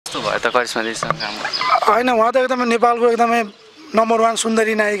कस्तो भयो त करिश्मा दिदीसँग काम गर्नु? होइन, उहाँ त एकदमै नेपालको एकदमै नम्बर 1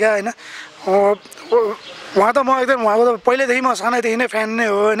 सुन्दरी नायिका होइन। उहाँ त म एकदम उहाँको त पहिल्यैदेखि म सानैदेखि नै फ्यान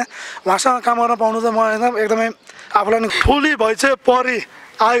नै हो होइन। उहाँसँग काम गर्न पाउनु त म एकदमै आफूलाई फुली भइछ परी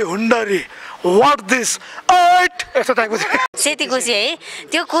आई हुन्डरी वाट दिस एट यस्तो टाइपको थियो। सेती कोसी है,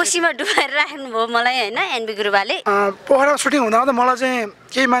 त्यो कोसीमा डुबाएर राख्नुभयो मलाई होइन एनबी गुरुबाले। पोखरा सुटिङ हुँदा त मलाई चाहिँ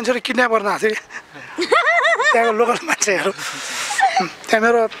केही मान्छेहरू किडन्याप गर्न आएको थियो कि त्यहाँको लोकल मान्छेहरू। त्यहाँ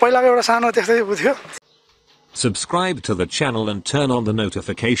मेरो पहिलाको एउटा सानो त्यस्तै थियो। Subscribe to the channel and turn on the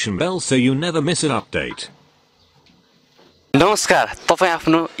notification bell so you never miss an update. नमस्कार, तपाईँ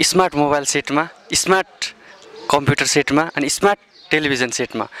आफ्नो स्मार्ट मोबाइल सेटमा, स्मार्ट कम्प्युटर सेटमा अनि स्मार्ट टेलिभिजन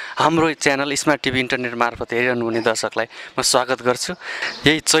सेटमा हाम्रो च्यानल स्मार्ट टिभी इन्टरनेट मार्फत हेरिरहनुहुने दर्शकलाई म स्वागत गर्छु।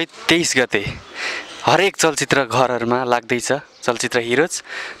 यही चैत 23 गते हरेक चलचित्र घरहरूमा लाग्दैछ चलचित्र हिरोज,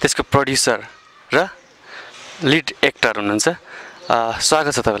 त्यसको प्रड्युसर र लिड एक्टर हुनुहुन्छ।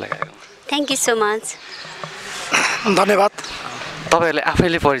 स्वागत छ तपाईँलाई। Thank you so much. धन्यवाद। तपाईँहरूले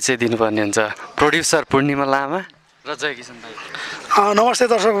आफैले परिचय दिनुपर्ने हुन्छ। प्रड्युसर पूर्णिमा लामा र जय किसन भाइ। नमस्ते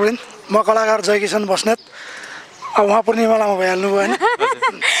दर्शकवृन्द, म कलाकार जय किसन बस्नेत। उहाँ पूर्णिमा लामा भइहाल्नु भयो होइन।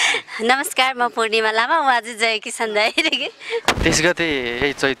 नमस्कार, म पूर्णिमा लामा, उहाँ चाहिँ जय किसन दाइ। 23 गते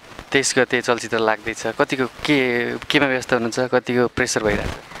यही चैत 23 गते चलचित्र लाग्दैछ। कतिको केमा व्यस्त हुनुहुन्छ, कतिको प्रेसर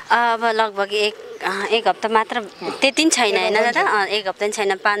भइरहेको छ? अब लगभग एक हप्ता मात्र, त्यति पनि छैन होइन दादा, एक हप्ता पनि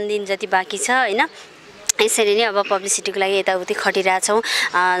छैन, 5 दिन जति बाँकी छ होइन। यसरी नै अब पब्लिसिटीको लागि यताउति खटिरहेछौँ।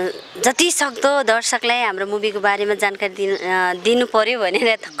 जति सक्दो दर्शकलाई हाम्रो मुभीको बारेमा जानकारी दिनु पर्यो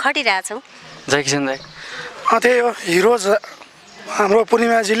भनेर खटिरहेछौँ। जय किसन दाइ। त्यही हो, हिरोज हाम्रो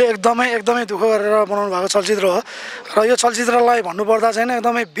पूर्णिमाजीले एकदमै दुःख गरेर बनाउनु भएको चलचित्र हो र यो चलचित्रलाई भन्नुपर्दा चाहिँ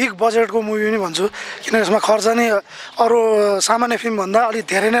एकदमै बिग बजेटको मुभी पनि भन्छु, किन यसमा खर्च नै अरू सामान्य फिल्मभन्दा अलिक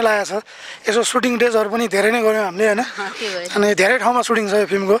धेरै नै लागेको छ। यसो सुटिङ डेजहरू पनि धेरै नै गऱ्यौँ हामीले होइन, अनि धेरै ठाउँमा सुटिङ छ यो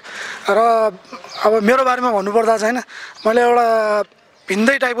फिल्मको। र अब मेरो बारेमा भन्नुपर्दा चाहिँ मैले एउटा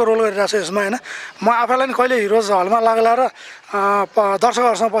भिन्दै टाइपको रोल गरिरहेको छु यसमा होइन। म आफैलाई नि कहिले हिरोज हलमा लाग्ला र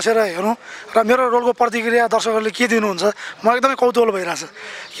दर्शकहरूसँग बसेर हेरौँ र मेरो रोलको प्रतिक्रिया दर्शकहरूले के दिनुहुन्छ, म एकदमै कौतूहल भइरहेको छु।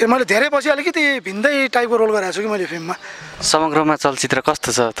 किन मैले धेरै पछि अलिकति भिन्दै टाइपको रोल गरिरहेको छु कि मैले फिल्ममा। समग्रमा चलचित्र कस्तो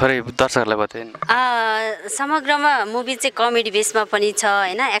छ थोरै दर्शकहरूलाई बताइदिनु। समग्रमा मुभी चाहिँ कमेडी बेसमा पनि छ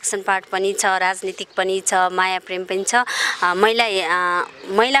होइन, एक्सन पार्ट पनि छ, राजनीतिक पनि छ, माया प्रेम पनि छ,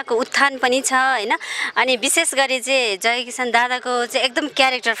 महिलाको उत्थान पनि छ होइन। अनि विशेष गरी चाहिँ जय किसन दादाको चाहिँ एकदम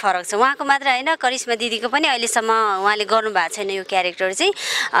क्यारेक्टर फरक छ। उहाँको मात्र होइन, करिश्मा दिदीको पनि अहिलेसम्म उहाँले गर्नुभएको छैन यो क्यारेक्टर चाहिँ।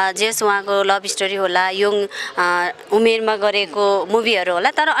 जस उहाँको लभ स्टोरी होला, यङ उमेरमा गरेको मुभीहरू होला,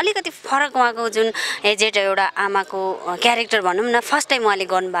 तर अलिकति फरक उहाँको जुन एजेड एउटा आमाको क्यारेक्टर भनौँ न, फर्स्ट टाइम उहाँले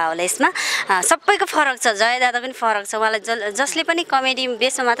गर्नुभयो होला यसमा। सबैको फरक छ, जय दादा पनि फरक छ। उहाँलाई जसले पनि कमेडी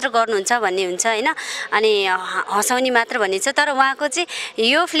बेसमा मात्र गर्नुहुन्छ भन्ने हुन्छ होइन, अनि हँसाउने मात्र भन्ने छ। तर उहाँको चाहिँ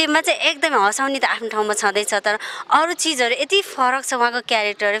यो फिल्ममा चाहिँ एकदमै हँसाउने त आफ्नो ठाउँमा छँदैछ, तर अरू चिजहरू यति फरक छ, उहाँको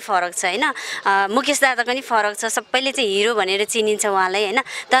क्यारेक्टरै फरक छ होइन। मुकेश दादा पनि फरक छ, सबैले चाहिँ हिरो भनेर चिनिन्छ उहाँलाई होइन,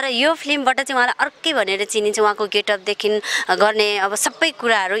 तर यो फिल्मबाट चाहिँ उहाँलाई अर्कै भनेर चिनिन्छ। उहाँको गेटअपदेखि गर्ने अब सबै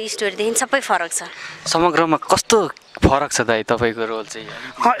कुराहरू, स्टोरीदेखि सबै फरक छ। समग्रमा कस्तो फरक छ दाइ तपाईँको रोल चाहिँ?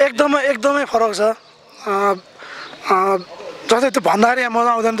 एकदमै फरक छ। जस्तै त्यो भन्दाखेरि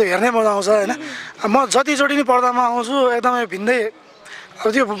मजा आउँदैन, त्यो हेर्नै मजा आउँछ होइन। म जतिचोटि नि पर्दामा आउँछु एकदमै भिन्दै,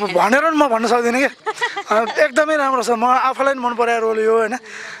 त्यो भनेर पनि म भन्न सक्दिनँ कि एकदमै राम्रो छ। म आफूलाई पनि मन पराएको रोल यो होइन।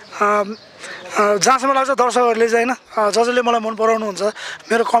 जहाँसम्म लाग्छ दर्शकहरूले चाहिँ होइन, जसले मलाई मन पराउनुहुन्छ,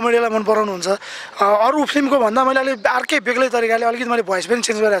 मेरो कमेडीलाई मन पराउनुहुन्छ। अरू फिल्मको भन्दा मैले अलिक अर्कै बेग्लै तरिकाले अलिकति मैले भोइस पनि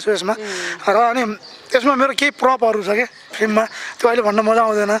चेन्ज गरिरहेको छु यसमा। र अनि यसमा मेरो केही प्रपहरू छ क्या फिल्ममा, त्यो अहिले भन्न मजा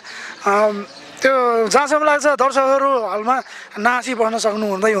आउँदैन। त्यो जहाँसम्म लाग्छ दर्शकहरू हलमा नाची बस्न सक्नु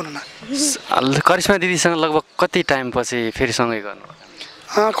हुँदै हुनुहुन्न। करिश्मा दिदीसँग लगभग कति टाइम पछि फेरि सँगै गर्नु?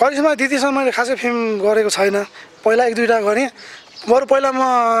 करिश्मा दिदीसँग मैले खासै फिल्म गरेको छैन, पहिला 1-2टा गरेँ। बरु पहिला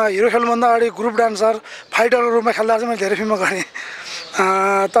म हिरो खेल्नुभन्दा अगाडि ग्रुप डान्सर फाइटरको रूपमा खेल्दा चाहिँ मैले धेरै फिल्ममा गरेँ।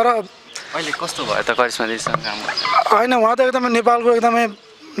 तर अहिले कस्तो भयो त करिश्मा दिदीसँग काम गर्नु? होइन, उहाँ त एकदमै नेपालको एकदमै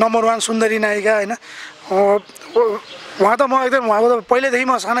नम्बर 1 सुन्दरी नायिका होइन। उहाँ त म उहाँको त पहिल्यैदेखि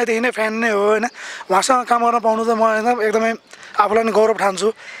म सानैदेखि नै फ्यान नै हो होइन। उहाँसँग काम गर्न पाउनु त म एकदमै आफूलाई नै गौरव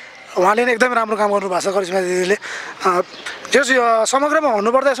ठान्छु। उहाँले नै एकदमै राम्रो काम गर्नुभएको छ करिश्मा दिदीले। त्यस समग्रमा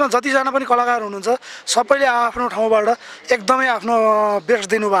भन्नुपर्दा यसमा जतिजना पनि कलाकार हुनुहुन्छ सबैले आफ्नो ठाउँबाट एकदमै आफ्नो बेस्ट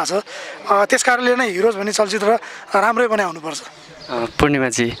दिनुभएको छ। त्यस कारणले नै हिरोज भन्ने चलचित्र राम्रै बनाउनुपर्छ।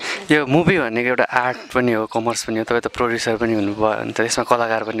 पूर्णिमाजी, यो मुभी भनेको एउटा आर्ट पनि हो, कमर्स पनि हो, तपाईँ त प्रड्युसर पनि हुनुभयो, अन्त यसमा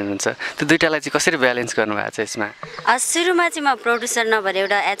कलाकार पनि हुनुहुन्छ। त्यो दुइटालाई चाहिँ कसरी ब्यालेन्स गर्नुभएको छ यसमा? सुरुमा चाहिँ म प्रड्युसर नभएर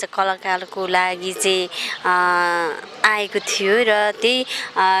एउटा एज अ कलाकारको लागि चाहिँ आएको थियो र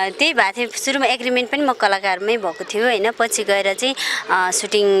त्यही भएको थियो सुरुमा एग्रिमेन्ट पनि म कलाकारमै भएको थियो होइन पछि गएर चाहिँ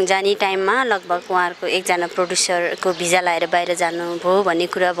सुटिङ जाने टाइममा लगभग उहाँहरूको एकजना प्रोड्युसरको भिजा लगाएर बाहिर जानुभयो भन्ने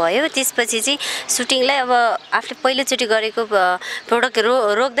कुरा भयो त्यसपछि चाहिँ सुटिङलाई अब आफूले पहिलोचोटि गरेको प्रोडक्ट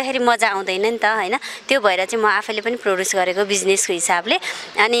रोक्दाखेरि मजा आउँदैन नि त होइन त्यो भएर चाहिँ म आफैले पनि प्रड्युस गरेको बिजनेसको हिसाबले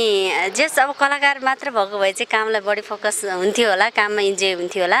अनि जस अब कलाकार मात्र भएको भए चाहिँ कामलाई बढी फोकस हुन्थ्यो होला काममा इन्जोय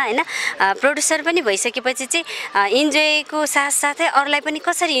हुन्थ्यो होला होइन प्रड्युसर पनि भइसकेपछि चाहिँ इन्जोयको साथसाथै अरूलाई पनि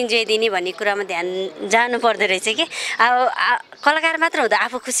कसरी इन्जोय दिने भन्ने कुरामा ध्यान जानु पर्दो रहेछ कि अब कलाकार मात्र हुँदा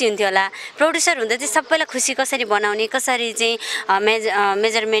आफू खुसी हुन्थ्यो होला प्रड्युसर हुँदा चाहिँ सबैलाई खुसी कसरी बनाउने कसरी चाहिँ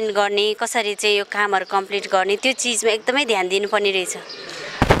मेजरमेन्ट गर्ने कसरी चाहिँ यो कामहरू कम्प्लिट गर्ने त्यो चिजमा एकदमै ध्यान दिनुपर्ने रहेछ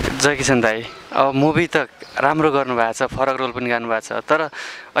जय किसन दाई अब मुभी त राम्रो गर्नुभएको छ फरक रोल पनि गर्नुभएको छ तर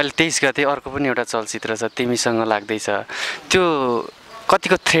अहिले 23 गते अर्को पनि एउटा चलचित्र छ तिमीसँग लाग्दैछ त्यो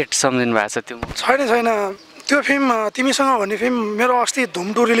कतिको थ्रेट सम्झिनु भएको छ त्यो छैन त्यो फिल्म तिमीसँग भन्ने फिल्म मेरो अस्ति धुम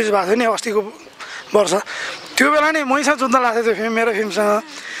 2 रिलिज भएको थियो नि अस्तिको वर्ष त्यो बेला नै मैसँग जुत्न लाग्थ्यो त्यो फिल्म मेरो फिल्मसँग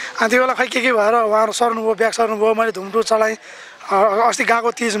अनि त्यो बेला खै के भएर उहाँहरू सर्नुभयो ब्याक सर्नुभयो मैले धुम 2 चलाएँ अस्ति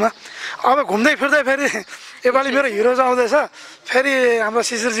गएको 30 मा अब घुम्दै फिर्दै फेरि योपालि मेरो हिरो चाहिँ आउँदैछ फेरि हाम्रो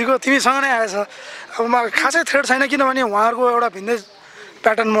शिशिरजीको तिमीसँग नै आएछ अब म खासै थ्रेड छैन किनभने उहाँहरूको एउटा भिन्दै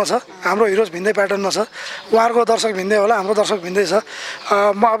प्याटर्नमा छ हाम्रो हिरोज भिन्दै प्याटर्नमा छ उहाँहरूको दर्शक भिन्दै होला हाम्रो दर्शक भिन्दै छ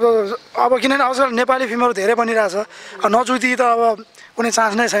म अब किनभने आजकल नेपाली फिल्महरू धेरै बनिरहेछ नजुती त अब कुनै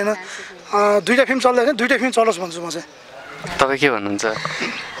चान्स नै छैन दुईवटा फिल्म चल्दैछ दुईवटा फिल्म चलोस् भन्छु म चाहिँ तपाईँ के भन्नुहुन्छ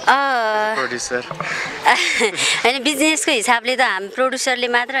प्रोड्युसर होइन बिजनेसको हिसाबले त हामी प्रड्युसरले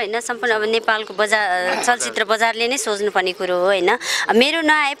मात्र होइन सम्पूर्ण अब नेपालको बजार चलचित्र बजारले नै सोच्नुपर्ने कुरो हो होइन मेरो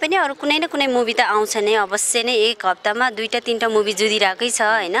नआए पनि अरू कुनै न कुनै मुभी त आउँछ नै अवश्य नै एक हप्तामा 2-3टा मुभी जुदिरहेकै छ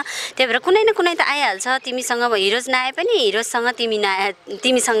होइन त्यही भएर कुनै न कुनै त आइहाल्छ तिमीसँग अब हिरोज नआए पनि हिरोजसँग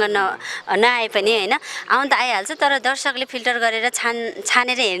तिमीसँग नआए पनि होइन आउनु त आइहाल्छ तर दर्शकले फिल्टर गरेर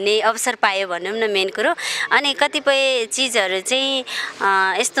छानेर हेर्ने अवसर पायो भनौँ न मेन कुरो अनि कतिपय चिजहरू चाहिँ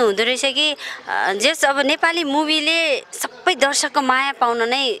यस्तो हुँदो रहेछ कि जस अब नेपाली मुभीले सबै दर्शकको माया पाउन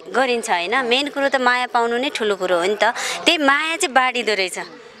नै गरिन्छ होइन मेन कुरो त माया पाउनु नै ठुलो कुरो हो नि त त्यही माया चाहिँ बाँडिदो रहेछ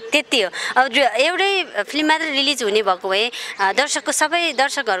त्यति हो अब एउटै फिल्म मात्र रिलिज हुने भएको भए सबै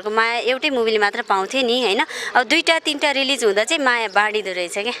दर्शकहरूको माया एउटै मुभीले मात्र पाउँथ्यो नि होइन अब 2-3टा रिलिज हुँदा चाहिँ माया बाँडिदो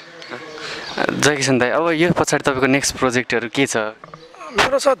रहेछ क्या जय किसन दाई अब यो पछाडि तपाईँको नेक्स्ट प्रोजेक्टहरू के छ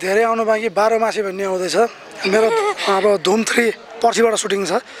मेरो छ धेरै आउनु बाँकी 12 मासी भन्ने आउँदैछ मेरो अब धुम 3 पर्सिबाट सुटिङ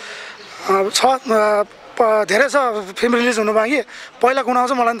छ धेरै छ फिल्म रिलिज हुनु बाँकी पहिला कुन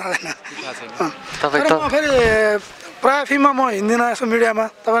आउँछ मलाई पनि थाहा छैन म फेरि प्रायः फिल्ममा म हिँड्दिनँ यसो मिडियामा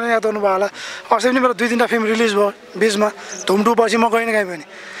तपाईँले याद गर्नुभयो होला अस्ति पनि मेरो 2-3टा फिल्म रिलिज भयो बिचमा धुम 2 पछि म गइनँ कहीँ पनि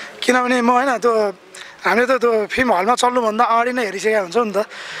किनभने म होइन त्यो हामीले त त्यो फिल्म हलमा चल्नुभन्दा अगाडि नै हेरिसकेका हुन्छौँ नि त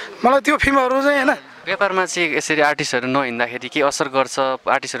मलाई त्यो फिल्महरू चाहिँ होइन व्यापारमा चाहिँ यसरी आर्टिस्टहरू नहिँड्दाखेरि के असर गर्छ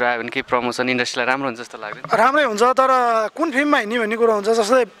आर्टिस्टहरू आयो भने केही प्रमोसन इन्डस्ट्रीलाई राम्रो हुन्छ जस्तो लाग्दैन राम्रै हुन्छ तर कुन फिल्ममा हिँड्ने भन्ने कुरो हुन्छ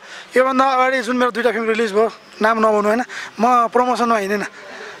जस्तै योभन्दा अगाडि जुन मेरो 2टा फिल्म रिलिज भयो नाम नभन्नु होइन म प्रमोसनमा हिँडेन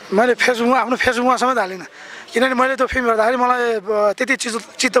मैले फेसबुकमा आफ्नो फेसबुकमा समेत हालिनँ किनभने मैले त्यो फिल्म हेर्दाखेरि मलाई त्यति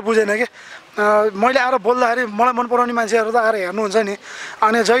चित्त बुझेन कि मैले आएर बोल्दाखेरि मलाई मन पराउने मान्छेहरू त आएर हेर्नुहुन्छ नि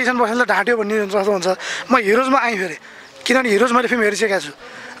अनि जय किसन बस्नेतले ढाँट्यो भन्ने जस्तो हुन्छ म हिरोजमा आएँ फेरि किनभने हिरोज मैले फिल्म हेरिसकेको छु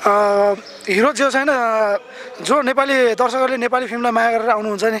हिरो जो छैन जो नेपाली दर्शकहरूले नेपाली फिल्मलाई माया गरेर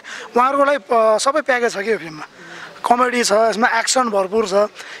आउनुहुन्छ नि उहाँहरूको लागि सबै प्याकेज छ कि यो फिल्ममा कमेडी छ यसमा एक्सन भरपुर छ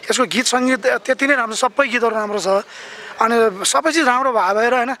यसको गीत सङ्गीत त्यति नै राम्रो सबै गीतहरू राम्रो छ अनि सबै चिज राम्रो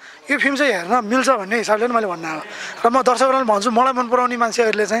भएर होइन यो फिल्म चाहिँ हेर्न मिल्छ भन्ने हिसाबले नै मैले भन्नु हो र म दर्शकहरूलाई भन्छु मलाई मन पराउने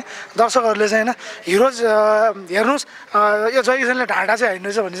मान्छेहरूले चाहिँ दर्शकहरूले चाहिँ होइन हिरोज हेर्नुहोस् यो जय किसनले ढाँटा चाहिँ हान्नु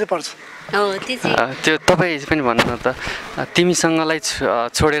रहेछ भन्ने चाहिँ पर्छ त्यो तपाईँ पनि भन्नु न त तिमीसँगलाई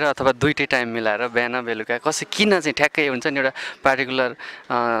छोडेर अथवा दुईटै टाइम मिलाएर बिहान बेलुका किन चाहिँ ठ्याक्कै हुन्छ नि एउटा पार्टिकुलर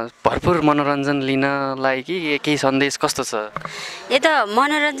भरपुर मनोरञ्जन लिनलाई कि केही सन्देश कस्तो छ यो त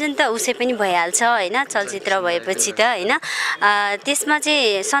मनोरञ्जन त उसै पनि भइहाल्छ होइन चलचित्र भएपछि त होइन त्यसमा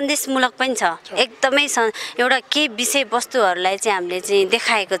चाहिँ सन्देशमूलक पनि छ एकदमै एउटा के विषयवस्तुहरूलाई चाहिँ हामीले चाहिँ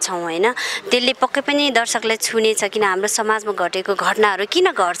देखाएको छौँ होइन त्यसले पक्कै पनि दर्शकलाई छुनेछ किन हाम्रो समाजमा घटेको घटनाहरू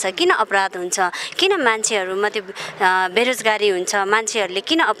किन घट्छ किन अपराध हुन्छ किन मान्छेहरूमा त्यो बेरोजगारी हुन्छ मान्छेहरूले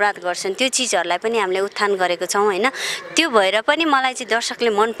किन अपराध गर्छन् त्यो चिजहरूलाई पनि हामीले उत्थान गरेको छौँ होइन त्यो भएर पनि मलाई चाहिँ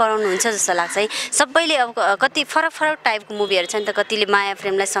दर्शकले मन पराउनुहुन्छ जस्तो लाग्छ है सबैले अब कति फरक फरक टाइपको मुभीहरू छ नि त कतिले माया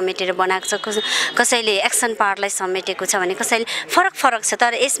प्रेमलाई समेटेर बनाएको छ कसैले एक्सन पार्टलाई समेटेको छ भने कसैले फरक फरक छ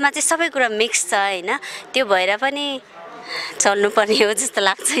तर यसमा चाहिँ सबै कुरा मिक्स छ होइन त्यो भएर पनि चल्नुपर्ने हो जस्तो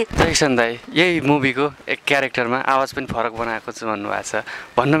लाग्छ किसन दाई यही मुभीको एक क्यारेक्टरमा आवाज पनि फरक बनाएको छु भन्नुभएको छ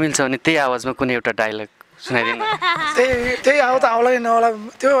भन्न मिल्छ भने त्यही आवाजमा कुनै एउटा डायलग सुनाइदिनु त्यही आऊ त आउला नआउला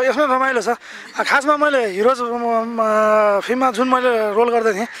त्यो यसमा रमाइलो छ खासमा मैले हिरो फिल्ममा जुन मैले रोल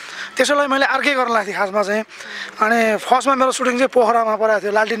गर्दै थिएँ त्यसैलाई मैले अर्कै गर्न लाग्थेँ खासमा चाहिँ अनि फर्स्टमा मेरो सुटिङ चाहिँ पोखरामा परेको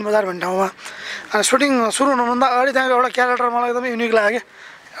थियो लालटिन बजार भन्ने ठाउँमा अनि सुटिङ सुरु हुनुभन्दा अगाडि त्यहाँको एउटा क्यारेक्टर मलाई एकदमै युनिक लाग्यो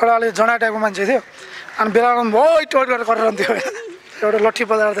एउटा अलिक जना टाइपको मान्छे थियो अनि बेलामा बहुत गरेर गरिरहन्थ्यो होइन एउटा लट्ठी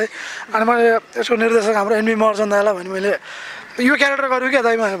बजार्दै अनि मैले यसको निर्देशक हाम्रो एनबी महर्जन दाइलाई भने मैले यो क्यारेक्टर गर्यो क्या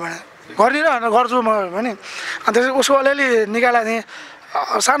दाइ मैले भने गर्दिनँ भनेर गर्छु म भने अनि त्यसपछि उसको अलिअलि निकालेको थिएँ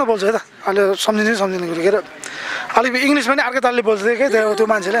सानो बोल्छु है त अहिले सम्झिने कुरो के अरे अलिक इङ्ग्लिस पनि अर्कै तरिकाले बोल्छ कि त्यो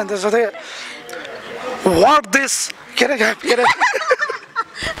मान्छेले अनि त्यसपछि वाट दिस के अरे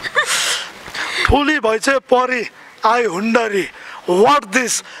ठुली भइछ परी आई हुन्डरी वाट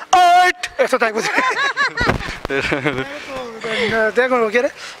दिस एट यस्तो टाइपको थियो त्यहाँको के अरे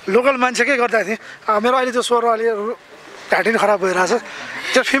लोकल मान्छेकै गर्दा थिएँ मेरो अहिले त्यो स्वर अलि घाँटी खराब भइरहेछ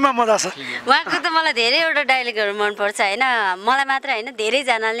त्यो फिल्ममा मजा छ उहाँको त मलाई धेरैवटा डायलगहरू मनपर्छ होइन मलाई मात्र होइन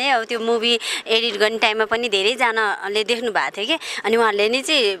धेरैजनाले अब त्यो मुभी एडिट गर्ने टाइममा पनि धेरैजनाले देख्नु भएको थियो कि अनि उहाँहरूले नि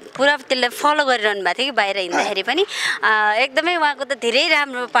चाहिँ पुरा त्यसलाई फलो गरिरहनु भएको थियो कि बाहिर हिँड्दाखेरि पनि एकदमै उहाँको त धेरै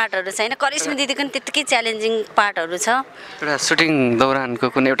राम्रो पार्टहरू छ होइन करिश्मा दिदीको पनि त्यत्तिकै च्यालेन्जिङ पार्टहरू छ एउटा सुटिङ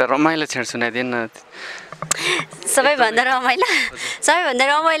दौरानको कुनै एउटा रमाइलो क्षण सुनाइदिनु न सबैभन्दा रमाइलो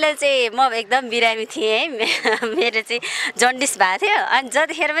चाहिँ म एकदम बिरामी थिएँ है मेरो चाहिँ जन्डिस भएको थियो अनि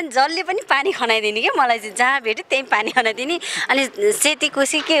जतिखेर पनि जसले पनि पानी खनाइदिने कि मलाई चाहिँ जहाँ भेट्यो त्यहीँ पानी खनाइदिने अनि सेती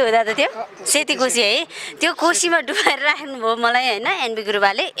कोसी के हुँदा त थियो सेती कोसी है त्यो कोसीमा डुबाएर राख्नुभयो मलाई होइन एनबी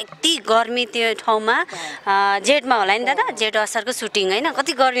गुरुबाले यति गर्मी त्यो ठाउँमा जेठमा होला नि दादा जेठ असारको सुटिङ होइन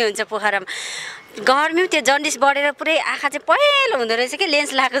कति गर्मी हुन्छ पोखरामा गर्मी त्यो जन्डिस बढेर पुरै आँखा चाहिँ पहेँलो हुँदो रहेछ कि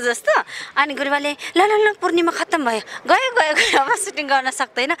लेन्स लगाएको जस्तो अनि गुरुबाले ल पूर्णिमा खत्तम भयो गयो अब सुटिङ गर्न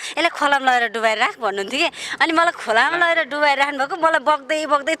सक्दैन यसलाई खोलामा लगेर डुबाएर राख भन्नुहुन्थ्यो कि अनि मलाई खोलामा लगेर डुबाएर राख्नुभएको मलाई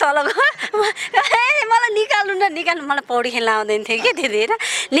बग्दै तल गयो मलाई निकाल्नु मलाई पौडी खेल्न आउँदैन थियो कि त्यतिखेर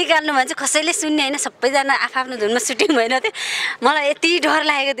निकाल्नु भने चाहिँ कसैले सुन्ने होइन सबैजना आफ्नो धुनमा सुटिङ भएन थियो मलाई यति डर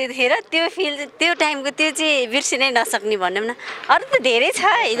लागेको त्यतिखेर त्यो फिल त्यो टाइमको त्यो चाहिँ बिर्सिनै नसक्ने भनौँ न अरू त धेरै छ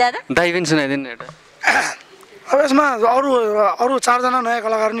है दादा दाइ पनि सुनाइदिनु एउटा अब यसमा अरू 4 जना नयाँ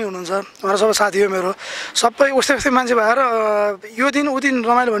कलाकार नि हुनुहुन्छ उहाँहरू सबै साथी हो मेरो सबै उस्तै मान्छे भएर यो दिन ऊ दिन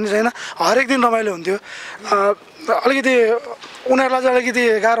रमाइलो भन्ने छैन हरेक दिन रमाइलो हुन्थ्यो अलिकति उनीहरूलाई चाहिँ अलिकति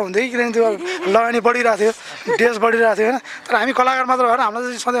गाह्रो हुन्थ्यो कि किनभने त्यो लगानी बढिरहेको थियो ड्रेस बढिरहेको थियो होइन तर हामी कलाकार मात्र भएर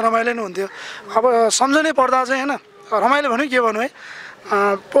हामीलाई चाहिँ सधैँ रमाइलो नै हुन्थ्यो अब सम्झनै पर्दा चाहिँ होइन रमाइलो भन्यो के भन्नु है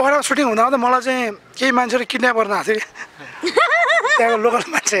पोखराको सुटिङ हुँदा त मलाई चाहिँ केही मान्छेहरू किडन्याप गर्न आएको थियो कि त्यहाँको लोकल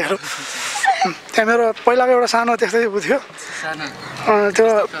मान्छेहरू त्यहाँ मेरो पहिलाको एउटा सानो त्यस्तै उ थियो त्यो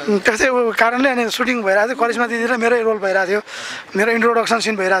त्यस्तै कारणले अनि सुटिङ भइरहेको थियो करिश्मा दिदी र मेरै रोल भइरहेको थियो मेरो इन्ट्रोडक्सन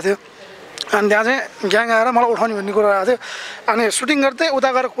सिन भइरहेको थियो अनि त्यहाँ चाहिँ ग्याङ आएर मलाई उठाउने भन्ने कुरा आएको थियो अनि सुटिङ गर्दै उता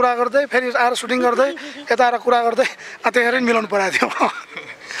गएर कुरा गर्दै फेरि आएर सुटिङ गर्दै यता आएर कुरा गर्दै त्यहाँनिर मिलाउनु परेको थियो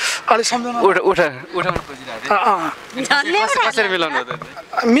अलिक सम्झाउनु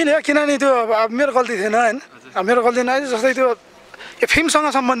मिल्यो किनभने त्यो मेरो गल्ती थिएन होइन मेरो गल्ती नआयो जस्तै त्यो यो फिल्मसँग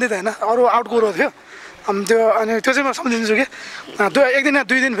सम्बन्धित होइन अरू आउट कुरो थियो त्यो अनि त्यो चाहिँ म सम्झिन्छु कि एक दिन या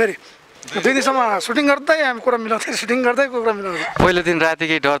 2 दिन फेरि 2 दिनसम्म सुटिङ गर्दै हामी कुरा मिलाउँदै सुटिङ गर्दै कुरा मिलाउँदै पहिलो दिन राति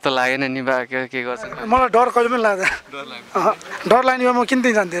केही डर त लागेन नि बा के गर्छ मलाई डर कहिले पनि लाग्दैन डर लाग्ने भए म किन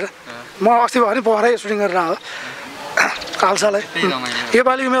त्यहीँ जान्थेँ र म अस्ति भयो भने पोखरै सुटिङ गरेर आयो हालसालै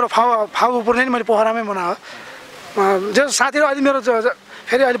योपालि मेरो फाउ पुर्ने नि मैले पोखरामै बनायो जो साथीहरू अहिले मेरो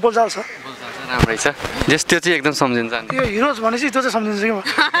फेरि अहिले बोलचाल छ राम्रै छ जस त्यो चाहिँ एकदम सम्झिन्छ यो हिरोज भनेपछि त्यो चाहिँ सम्झिन्छु कि म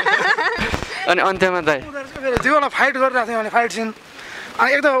अनि अन्त्यमा दाइ त्यो बेला फाइट गरिरहेको थियो भने फाइट सिन अनि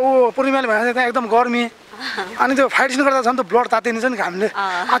एकदम ऊ पूर्णिमाले भनेको थियो त्यहाँ एकदम गर्मी अनि त्यो फाइट सिन गर्दा झन् त ब्लड तातिन्छ नि घामले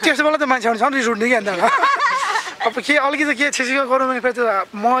त्यस्तो बेला त मान्छेहरू झन् रिस उठ्ने कि अन्त अब के अलिकति के छिसिको गरौँ भने फेरि त्यो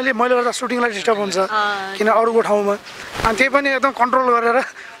मैले गर्दा सुटिङलाई डिस्टर्ब हुन्छ किन अरूको ठाउँमा अनि त्यही पनि एकदम कन्ट्रोल गरेर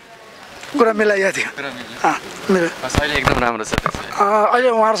कुरा मिलाइएको थियो अहिले एकदम राम्रो छ अहिले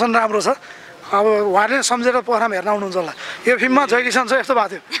उहाँहरूसँग राम्रो छ अब उहाँले सम्झेर पोखरामा हेर्न आउनुहुन्छ होला यो फिल्ममा जय किसान छ यस्तो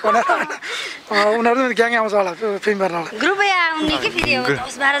भएको थियो भनेर उनीहरू ग्याङ आउँछ होला फिल्म हेर्नलाई ग्रुपै आउने कि फेरि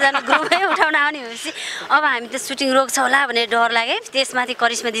 10-12 जना ग्रुपै उठाउन आउने भएपछि अब हामी त सुटिङ रोक्छ होला भन्ने डर लाग्यो त्यसमाथि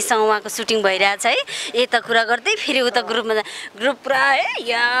करिश्मा दिदीसँग उहाँको सुटिङ भइरहेछ है यता कुरा गर्दै फेरि उता ग्रुप पुरा है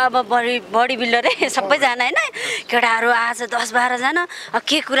या अब बडी बिल्डर है सबैजना होइन केटाहरू आज 10-12 जना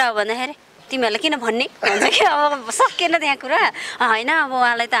के कुरा हो भन्दाखेरि तिमीहरूलाई किन भन्ने भन्छ कि अब सकिएन त्यहाँ कुरा होइन अब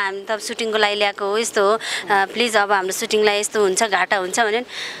उहाँलाई त हामी त सुटिङको लागि ल्याएको हो यस्तो हो प्लिज अब हाम्रो सुटिङलाई यस्तो हुन्छ घाटा हुन्छ भने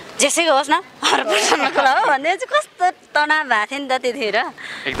जेसैको होस् न हर पर्सनको कुरा हो भन्दै चाहिँ कस्तो तनाव भएको थियो नि त त्यतिखेर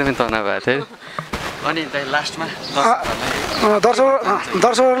एकदमै तनाव भएको थियो अनि लास्टमा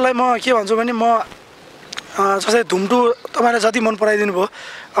दर्शकहरूलाई म के भन्छु भने म जस्तै धुमटु तपाईँले जति मन पराइदिनु भयो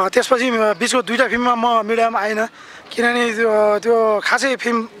त्यसपछि बिचको 2टा फिल्ममा म मिडियामा आइनँ किनभने त्यो खासै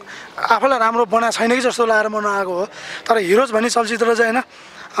फिल्म आफूलाई राम्रो बनाएको छैन कि जस्तो लागेर म नआएको हो तर हिरोज भन्ने चलचित्र चाहिँ होइन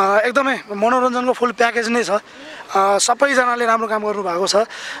एकदमै मनोरञ्जनको फुल प्याकेज नै छ सबैजनाले राम्रो काम गर्नुभएको छ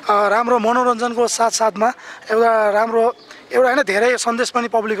राम्रो मनोरञ्जनको साथसाथमा एउटा होइन धेरै सन्देश पनि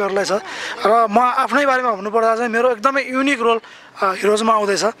पब्लिकहरूलाई छ र म आफ्नै बारेमा भन्नुपर्दा चाहिँ मेरो एकदमै युनिक रोल हिरोजमा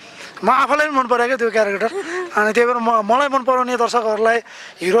आउँदैछ म आफूलाई पनि मन परेको त्यो क्यारेक्टर अनि त्यही भएर मलाई मन पराउने दर्शकहरूलाई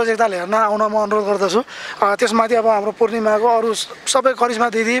हिरोज एकताल हेर्न आउन म अनुरोध गर्दछु त्यसमाथि अब हाम्रो पूर्णिमाको अरू सबै करिश्मा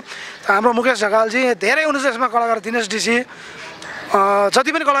दिदी हाम्रो मुकेश ढकालजी धेरै हुनुहुन्छ यसमा कलाकार दिनेश डिसी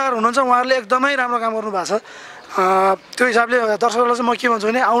जति पनि कलाकार हुनुहुन्छ उहाँहरूले एकदमै राम्रो काम गर्नुभएको छ त्यो हिसाबले दर्शकहरूलाई चाहिँ म के भन्छु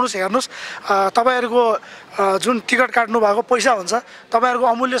भने आउनुहोस् हेर्नुहोस् तपाईँहरूको जुन टिकट काट्नु भएको पैसा हुन्छ तपाईँहरूको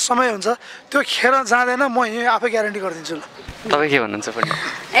अमूल्य समय हुन्छ त्यो खेर जाँदैन म यहीँ आफै ग्यारेन्टी गरिदिन्छु ल तपाईँ के भन्नुहुन्छ पनि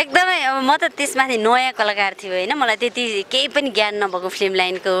एकदमै अब म त त्यसमाथि नयाँ कलाकार थियो होइन मलाई त्यति केही पनि ज्ञान नभएको फिल्म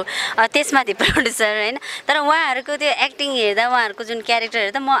लाइनको त्यसमाथि प्रड्युसर होइन तर उहाँहरूको त्यो एक्टिङ हेर्दा उहाँहरूको जुन क्यारेक्टर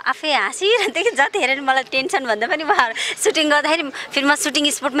हेर्दा म आफै हाँसिरहन्थेँ कि जति हेरेर मलाई टेन्सन भन्दा पनि उहाँहरू सुटिङ गर्दाखेरि फिल्ममा सुटिङ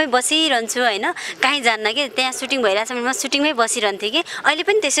स्पटमै बसिरहन्छु होइन कहीँ जान्न कि त्यहाँ सुटिङ भइरहेको छ भने म सुटिङमै बसिरहन्थेँ कि अहिले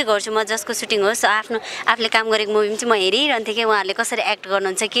पनि त्यसै गर्छु म जसको सुटिङ होस् आफूले काम गरेको मुभीमा चाहिँ म हेरिरहन्थेँ कि उहाँहरूले कसरी एक्ट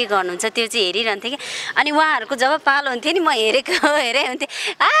गर्नुहुन्छ के गर्नुहुन्छ त्यो चाहिँ हेरिरहन्थेँ कि अनि उहाँहरूको जब पालो हुन्थ्यो नि म हेरे हुन्थेँ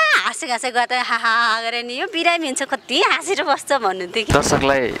हाँसे गर्दा हा गरेर नि यो बिरामी हुन्छ कति हाँसेर बस्छ भन्नुहुन्थ्यो कि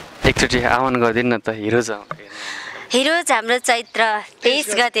दर्शकलाई एकचोटि आह्वान गरिदिनु न त हिरोज हाम्रो चैत्र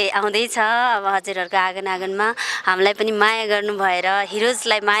 23 गते आउँदैछ अब हजुरहरूको आँगनमा हामीलाई पनि माया गर्नु भएर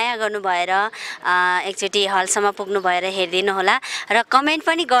हिरोजलाई माया गर्नु भएर एकचोटि हलसम्म पुग्नु भएर हेरिदिनु होला र कमेन्ट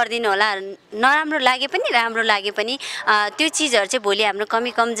पनि गरिदिनु होला नराम्रो लागे पनि राम्रो लागे पनि त्यो चिजहरू चाहिँ भोलि हाम्रो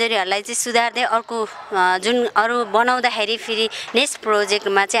कमजोरीहरूलाई चाहिँ सुधार्दै अर्को जुन अरू बनाउँदाखेरि फेरि नेक्स्ट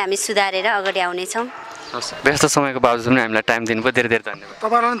प्रोजेक्टमा चाहिँ हामी सुधारेर अगाडि आउनेछौँ व्यस्त समयको बावजुद पनि हामीलाई टाइम दिनुभयो धेरै धेरै धन्यवाद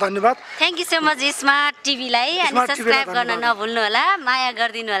तपाईँलाई धन्यवाद thank you so much smart टिभीलाई अनि सब्सक्राइब गर्न नभुल्नु होला माया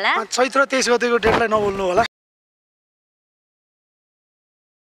गरिदिनु होला चैत्र 23 गतेको डेटलाई नभुल्नु होला